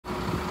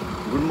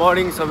Good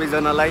morning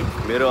सबैजनालाई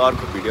मेरो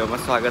अर्को भिडियोमा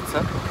स्वागत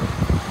छ।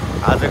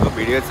 आजको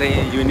भिडियो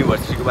चाहिँ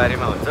युनिभर्सिटीको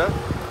बारेमा हुन्छ।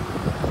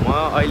 म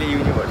अहिले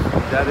युनिभर्सिटी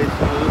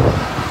जाँदैछु।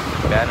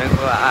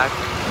 बिहानको 8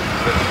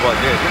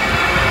 बजे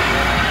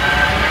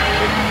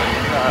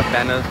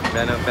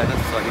होइन, बिहान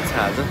सनी छ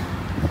आज।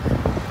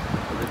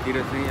 यतातिर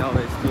चाहिँ अब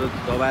यस्तो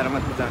दबाएर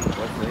मात्रै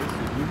जानुपर्छ है।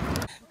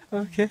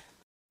 ओके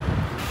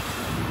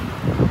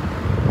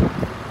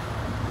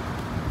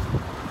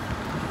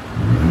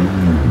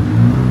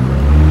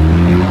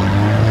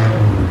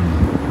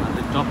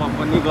टपअप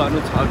पनि गर्नु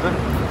छ त।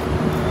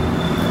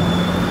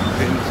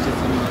 ट्रेन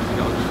स्टेसन नजिक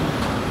आउँदैछ।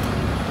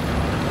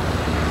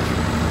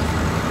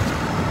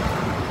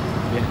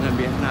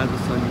 बिहान आज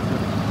सनी छ,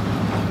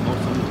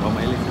 मौसम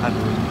रमाइलो छ आज।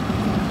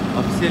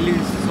 अफिसियली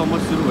समर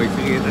सुरु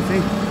भइसक्यो। यता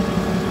चाहिँ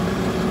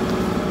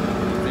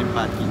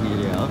पार्किङ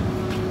एरिया हो।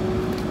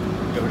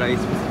 एउटा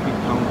स्पेसिफिक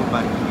ठाउँको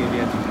पार्किङ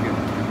एरिया छुट्यो,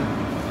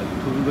 अलिक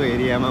ठुलो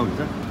एरियामा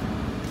हुन्छ।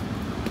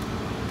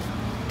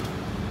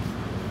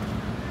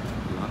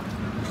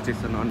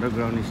 स्टेसन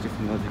अन्डरग्राउन्ड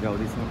स्टेसन नजिक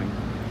आउँदैछ है।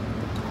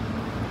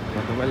 र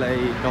तपाईँलाई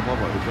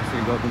टपअपहरू कसरी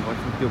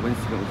गर्नुपर्छ त्यो पनि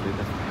सिकाउँछु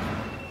यता।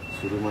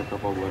 सुरुमा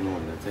टपअप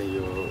गर्नुभन्दा चाहिँ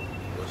यो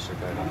दोस्रो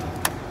कार्ड होइन,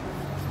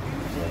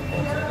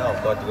 अब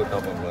कतिको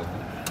टपअप गर्नु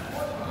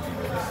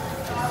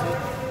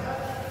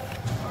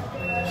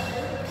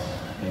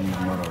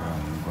नम्बरहरू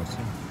हाल्नुपर्छ।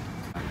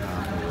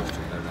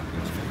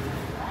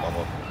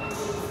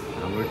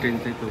 हाम्रो ट्रेन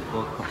चाहिँ त्यो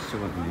कस्तो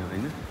भन्ने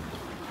होइन।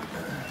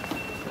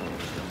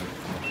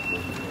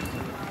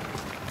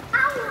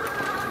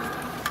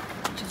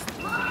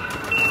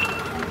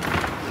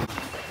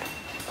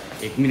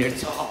 एक मिनट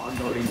छ,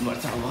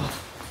 दौडिनुपर्छ अब।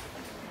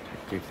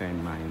 ठिकै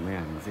टाइममा आयौँ है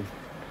हामी चाहिँ।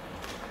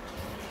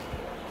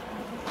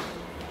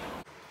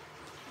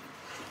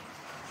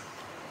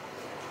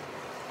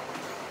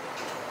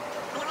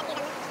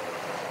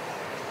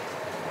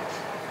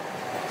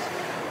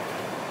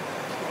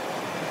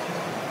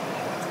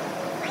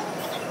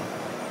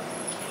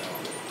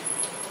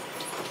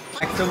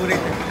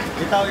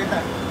 यता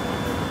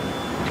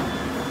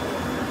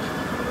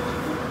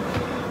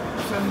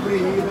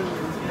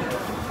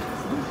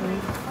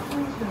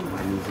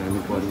हामी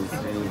जानुपर्ने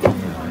चाहिँ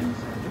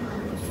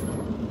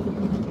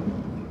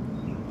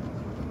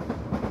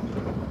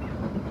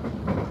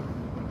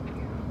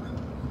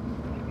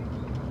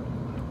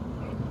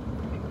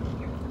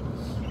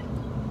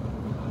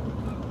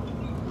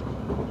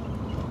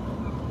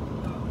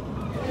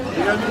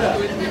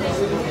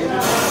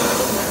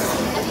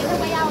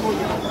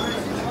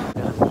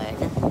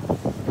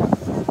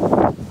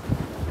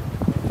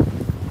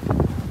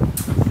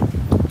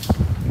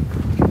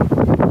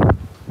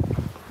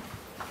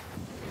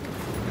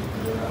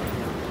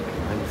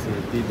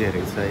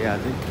धेरै छ है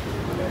आज।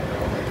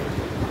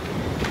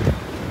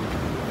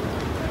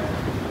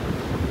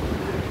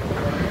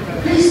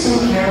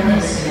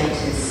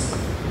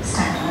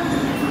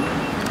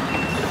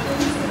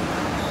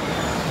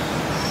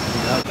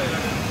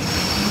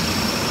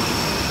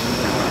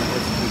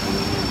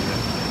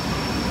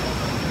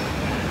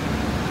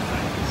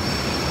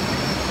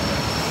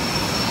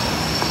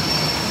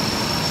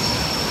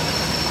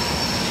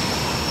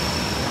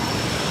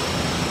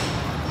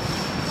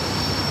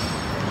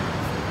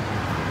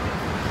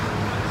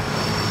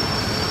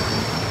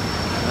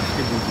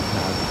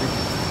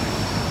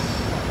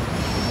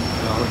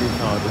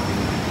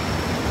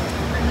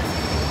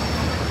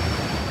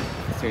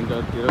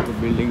 सेन्टरतिरको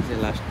बिल्डिङ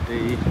चाहिँ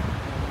लास्टै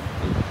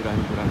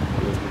पुरानो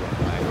कलेजहरू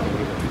भएको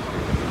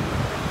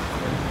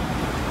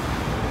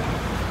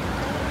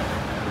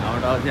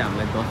यहाँबाट अझै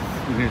हामीलाई 10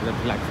 मिनट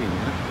जति लाग्छ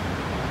हिँडेर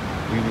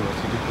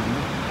युनिभर्सिटी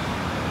पुग्नु।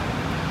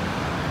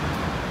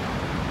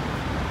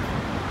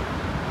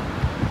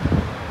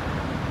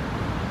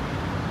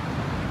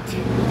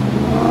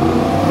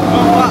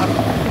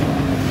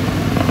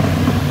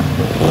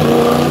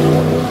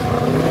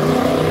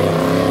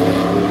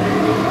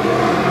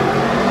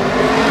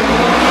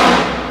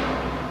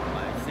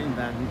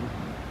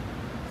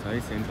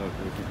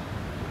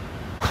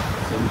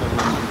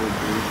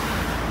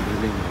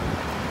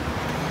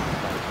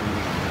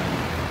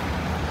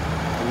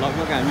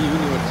 लगभग हामी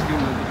युनिभर्सिटी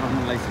नजिक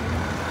आउनु लागिसक्यो।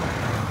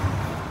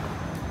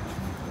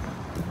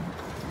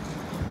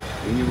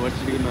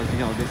 युनिभर्सिटी नजिक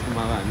आउँदैछौँ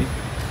अब हामी।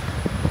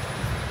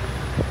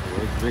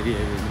 रोजबेरी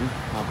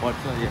एभेन्यूमा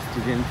पर्छ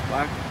स्टुडेन्ट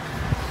पार्क।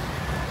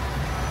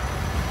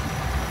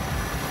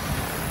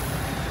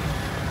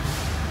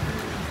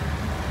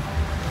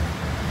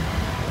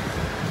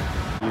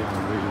 यो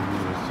हाम्रो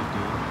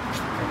युनिभर्सिटी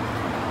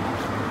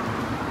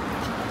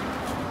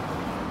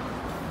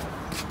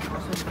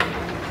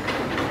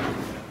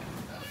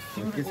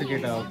के छ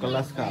केटा,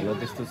 क्लासको हालत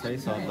त्यस्तो छ है।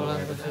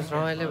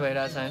 रमाइलो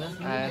भइरहेछ होइन,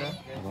 आएर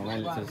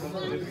रमाइलो छ।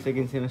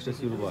 सेकेन्ड सेमेस्टर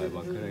सुरु भयो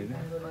भर्खर होइन।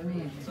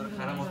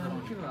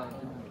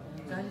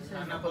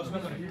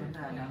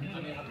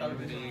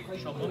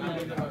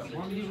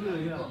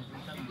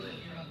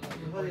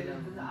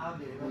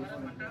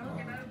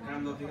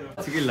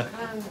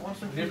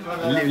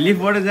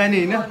 लिफ्टबाट जाने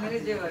होइन।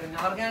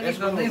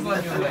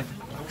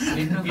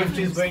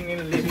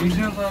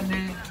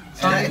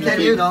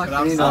 Can you not?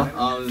 Can you not?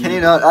 Can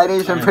you not? I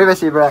need some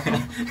privacy, bro.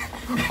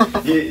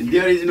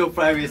 There is no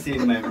privacy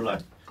in my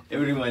vlog.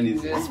 Everyone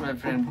is. Yes, my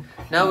friend.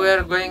 Now we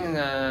are going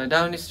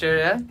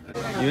downstairs. Yeah?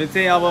 यो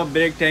चाहिँ अब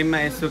brake टाइममा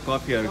यसो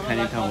कफीहरू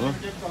खाने ठाउँ हो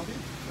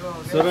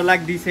 16 लाख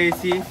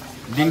दिइसकेपछि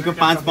दिनको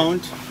 5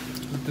 पाउन्ड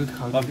दुध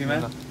खाऊ कफीमा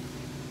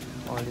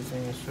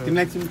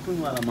तिमीलाई चाहिँ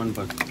कुनवाला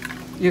मनपर्छ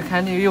यो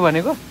खाने यो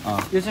भनेको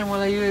यो चाहिँ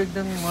मलाई यो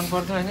एकदम मन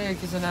पर्छ हैन यो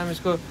के छ नाम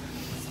यसको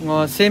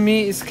सेमी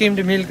स्किम्ड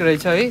मिल्क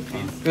रहेछ है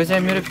यो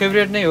चाहिँ मेरो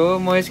फेभरेट नै हो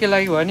म यसकै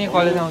लागि भने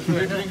कलेज आउँछु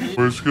हैन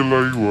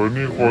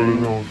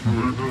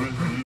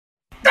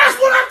That's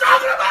what I'm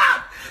talking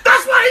about!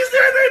 That's why he's the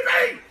MVP!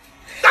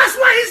 That's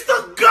why he's the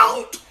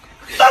GOAT!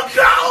 The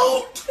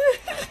GOAT!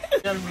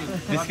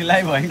 त्यसको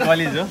लागि भयो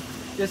कलेज हो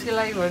त्यसकै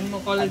लागि भने म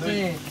कलेज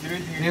चाहिँ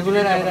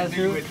रेगुलर आइरहेको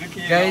छु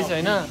गाइस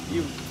हैन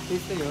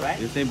त्यस्तै हो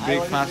यो चाहिँ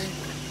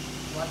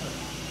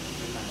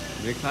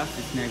ब्रेकफास्ट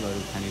स्न्याकहरू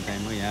खाने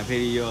टाइम हो यहाँ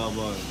फेरि यो अब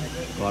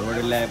घरबाट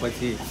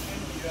ल्याएपछि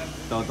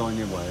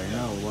तताउने भयो होइन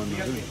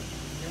ओभनहरू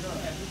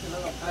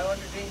I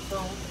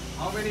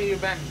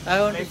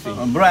want to see.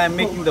 Bro, I'm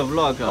making the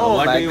vlog.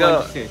 What do you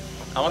want to say?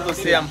 I want to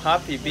say I'm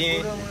happy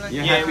being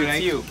You're here happy, with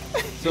right? you.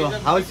 So,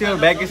 how's your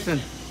vacation?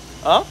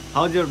 Huh?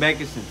 How's your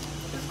vacation?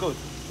 It's good.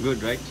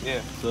 Good, right?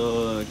 Yeah.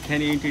 So,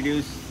 can you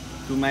introduce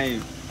to my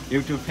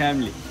YouTube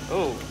family?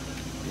 Oh,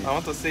 I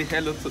want to say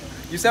hello to.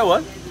 You said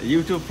what?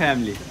 YouTube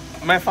family.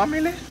 My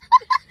family?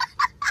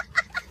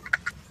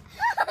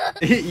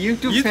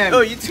 YouTube Oh,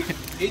 family. YouTube.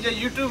 He's a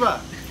YouTuber.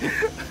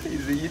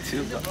 He's a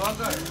YouTuber.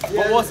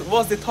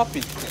 What's the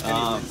topic?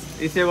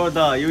 It's about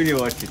the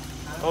university.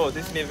 Oh,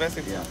 this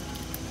university. Yeah.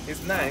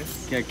 It's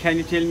nice. Can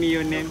you tell me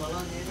your name?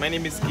 My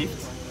name is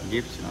Gift.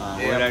 Gift. Yeah.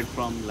 Where are you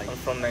from? Like. I'm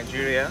from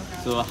Nigeria.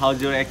 So,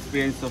 how's your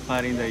experience so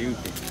far in the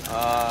UK?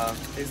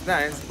 It's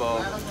nice,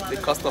 but the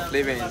cost of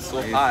living is so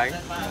Yes. high.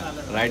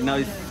 Yeah. Right now,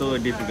 it's so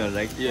difficult,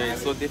 right? Yeah,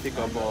 it's so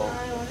difficult, but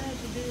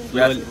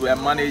Well- we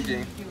are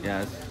managing.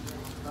 Yes.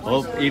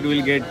 Hope it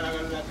will get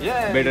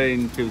Yeah. better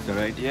in future,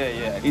 right?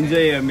 Yeah.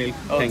 Enjoy your milk.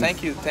 Oh,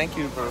 Thanks. thank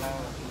you, bro.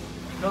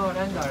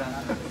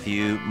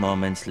 Few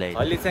moments later.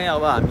 अहिले चाहिँ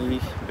अब हामी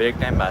brake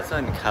time भएको छ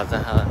अनि खाजा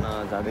खान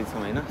जाँदैछौँ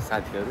होइन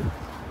साथीहरू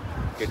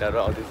केटाहरू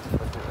आउँदैछ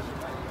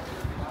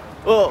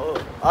ओ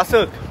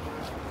अशोक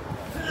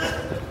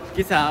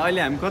के छ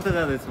अहिले हामी कता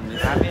जाँदैछौँ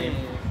हामी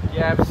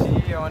केएफसी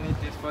अनि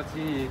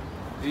त्यसपछि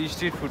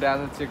स्ट्रिट फुड आज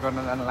चेक गर्न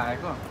जान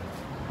लागेको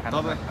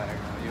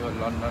यो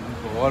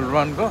लन्डनको होल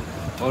रन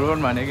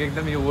भनेको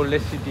एकदम यो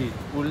ओल्डेस्ट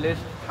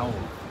ठाउँ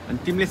हो अनि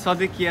तिमीले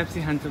सधैँ केएफसी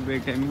खान्छौ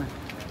ब्रेक टाइममा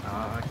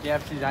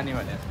केएफसी जाने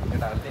भने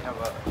केटाहरूले अब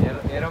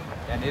हेरौँ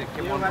त्यहाँनिर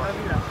के मन पर्छ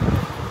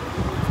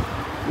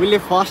उसले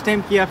फर्स्ट टाइम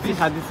केएफसी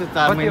खाँदैछ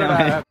 4 महिनामा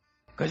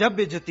गजब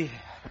बेइज्जती है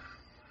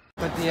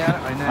कति यार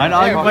होइन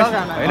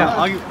होइन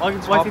अघि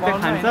पछि त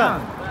खान्छ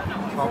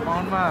 6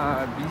 पाउन्डमा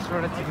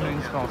 20वटा चिकन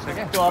विङ्स पाउँछ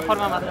क्या त्यो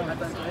अफरमा मात्र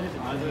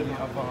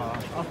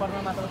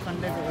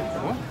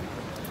हो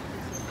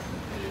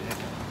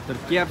तर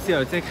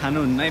केएफसीहरू चाहिँ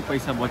खानुहुन्न है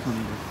पैसा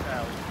बचाउनु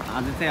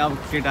आज चाहिँ अब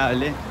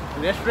केटाहरूले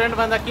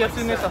रेस्टुरेन्टभन्दा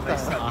केएफसी नै सस्ता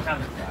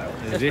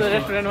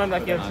रेस्टुरेन्टभन्दा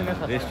केएफसी नै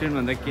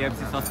रेस्टुरेन्टभन्दा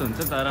केएफसी सस्तो हुन्छ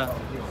तर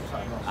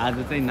आज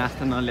चाहिँ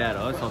नास्ता नल्याएर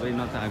हो सबै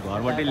न त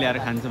घरबाटै ल्याएर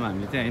खान्छौँ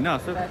हामी चाहिँ होइन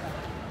अशोक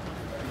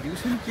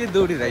दिउँसो के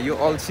दौडिरह्यो यो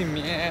अल्छी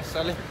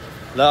मेसले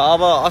ल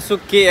अब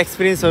अशोक के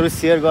एक्सपिरियन्सहरू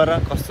सेयर गर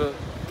कस्तो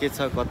के छ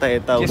कता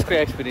यता त्यसको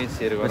एक्सपिरियन्स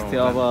सेयर गरौँ कस्तो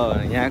अब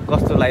यहाँ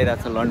कस्तो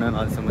लागिरहेको छ लन्डन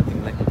अहिलेसम्म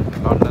तिमीलाई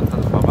लन्डन त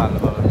बबाल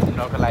अब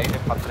हिँड्नको लागि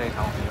चाहिँ खत्रै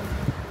ठाउँ थियो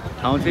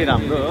ठाउँ चाहिँ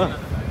राम्रो हो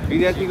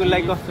विद्यार्थीको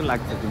लागि कस्तो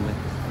लाग्छ तिमीलाई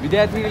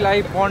विद्यार्थीको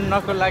लागि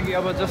पढ्नको लागि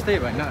अब जस्तै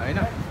भएन होइन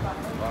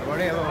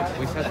घरबाटै अब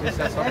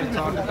पैसा सबै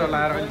चट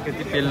लाएर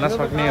अलिकति पेल्न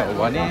सक्ने हो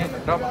भने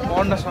र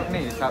पढ्न सक्ने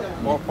हिसाब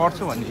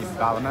पढ्छु भन्ने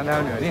भावना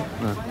ल्याउने भने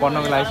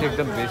पढ्नको लागि चाहिँ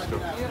एकदम बेस्ट हो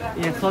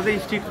यहाँ सधैँ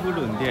स्ट्रिट फुड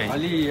हुन्थ्यो है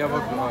अलि अब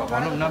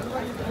भनौँ न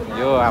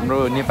यो हाम्रो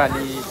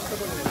नेपाली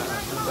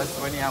जति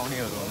पनि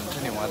आउनेहरू हुनुहुन्छ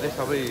नि उहाँ चाहिँ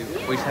सबै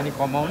पैसा नि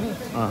कमाउने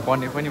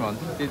पढ्ने पनि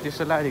भन्छौँ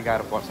त्यसैलाई अलिक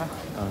गाह्रो पर्छ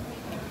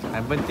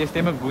हामी पनि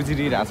त्यस्तैमा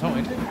गुज्रिरहेछौँ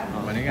होइन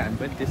भनेको हामी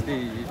पनि त्यस्तै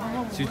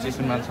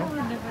सिचुएसनमा छौँ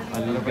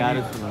अलि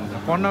गाह्रो छ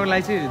पढ्नको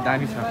लागि चाहिँ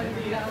दामी छ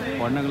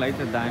पढ्नको लागि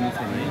त दामी छ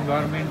नि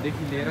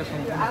गभर्मेन्टदेखि लिएर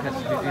सम्पूर्ण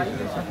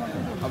फेसिलिटिजहरू छ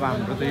अब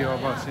हाम्रो त यो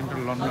अब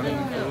सेन्ट्रल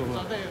लन्डनको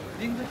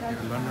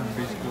लन्डन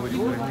ब्रिजको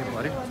वरिपरि नै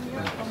पऱ्यो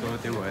सो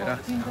त्यो भएर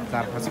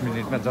 4-5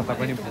 मिनटमा जता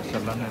पनि पुग्छ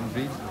लन्डन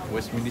ब्रिज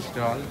वेस्ट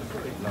मिनिस्टर हल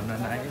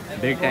लन्डन आए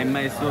ब्रेक टाइममा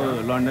यसो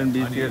लन्डन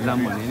ब्रिजतिर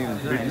जाऊँ भन्ने नि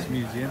हुन्छ ब्रिटिस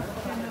म्युजियम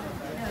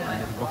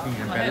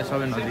बकिङह्याम प्यालेस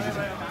सबै नजिकै छ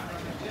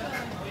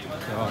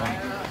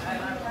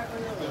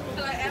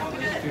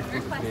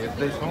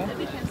हेर्दैछौँ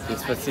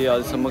त्यसपछि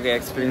अहिलेसम्मको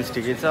एक्सपिरियन्स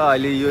ठिकै छ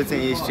अहिले यो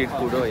चाहिँ स्ट्रिट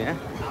फुड हो यहाँ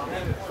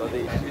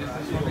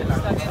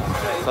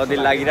सधैँ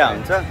लागिरहेको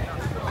हुन्छ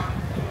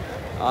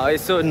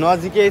यसो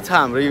नजिकै छ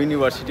हाम्रो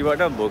युनिभर्सिटीबाट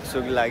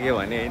भोकसोक लाग्यो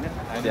भने होइन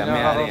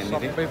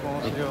सबै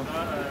पाउँछ यो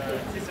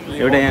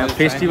एउटा यहाँ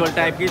फेस्टिभल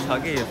टाइपकै छ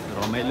कि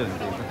रमाइलो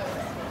हुन्छ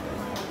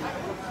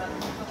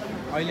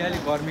अहिले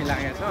अलिक गर्मी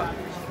लागेको छ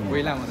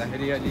पहिला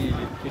हुँदाखेरि अलि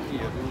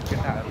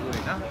केटाहरू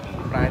होइन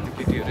प्रायः त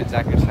केटीहरू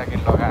ज्याकेट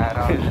लगाएर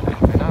होइन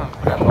पुरा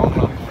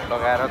लङ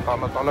लगाएर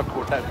तल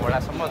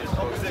घोडासम्म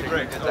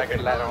ज्याकेट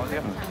लगाएर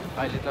आउँथ्यो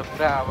अहिले त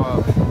पुरा अब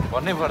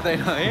भन्नै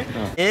पर्दैन है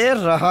ए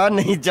रहा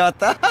नहीं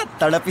जाता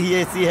तड़प ही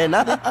ऐसी है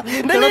ना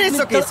नहीं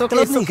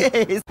सोके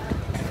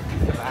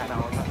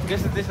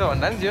त्यस्तो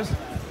भन्दा नि जोस्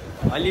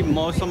अलि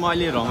मौसम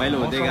अलि रमाइलो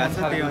हुँदै गएको छ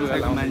त्यही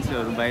अनुसारको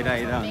मान्छेहरू बाहिर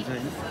आइरहेको हुन्छ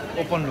होइन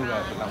ओपन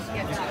लुगाहरू लाउँछ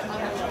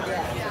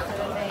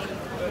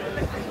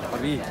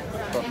अभि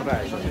पुरा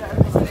आएको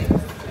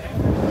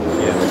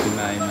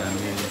आयौँ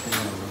हामी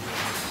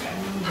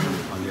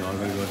अलि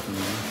अर्डर गर्छौँ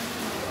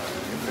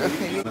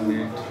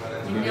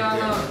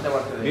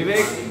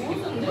विवेक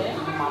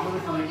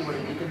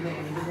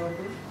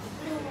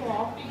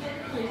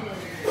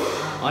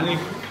अनि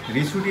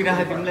रिस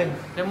उठिरहेको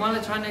तिमीलाई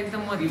मलाई छैन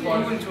एकदम म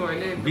रिपोर्ट छु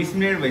अहिले 20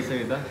 मिनट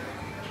भइसक्यो त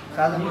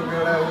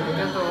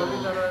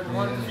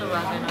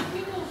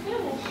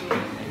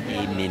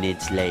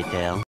minutes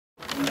later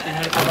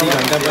आधी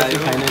घन्टा पछि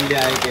फाइनली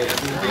आयो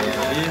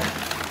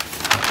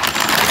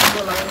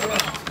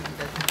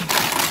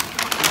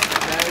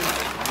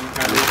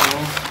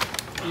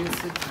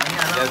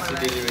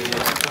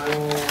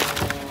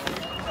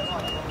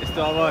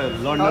यस्तो अब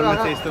लन्डनमा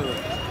चाहिँ यस्तो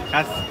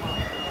खास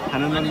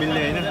खानु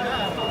नमिल्ने होइन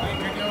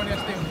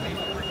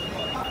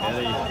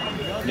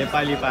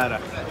नेपाली पारा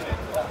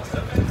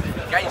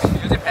गाइस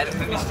यो चाहिँ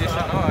फ्याक्ट्री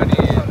स्टेसन हो अनि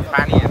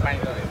पानी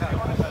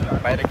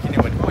बाहिर किन्यो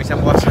भने पैसा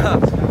पर्छ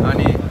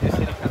अनि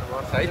यसरी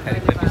खानुपर्छ है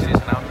फ्याक्ट्री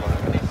स्टेसन आउनु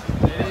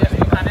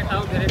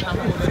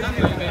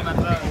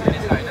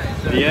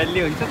रियल्ली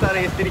हुन्छ तर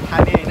यसरी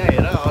खाने होइन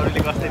हेर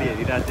अरूले कसरी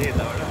हेरिरहेको छ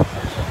यताबाट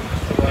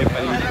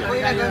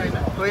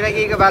कोइला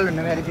केहीको बाल हुन्न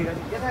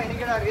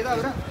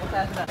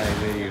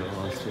लाइब्रेरी हो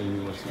अल्स्टर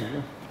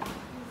युनिभर्सिटीको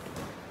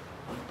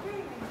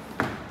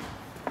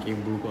केही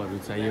बुकहरू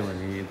चाहियो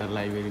भने यता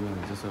लाइब्रेरीमा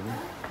हुन्छ सबै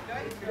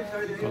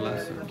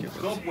क्लास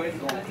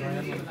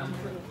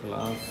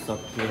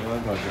सकिएर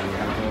घर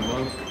जानु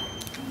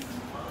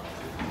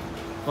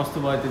कस्तो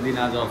भयो त्यो दिन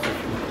आज अवसर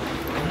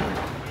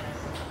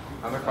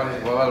हाम्रो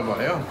कलेज बवाल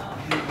भयो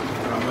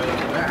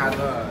आज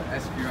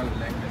एसक्युएल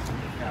ल्याङ्ग्वेज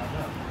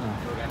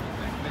प्रोग्रामिङ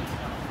ल्याङ्ग्वेज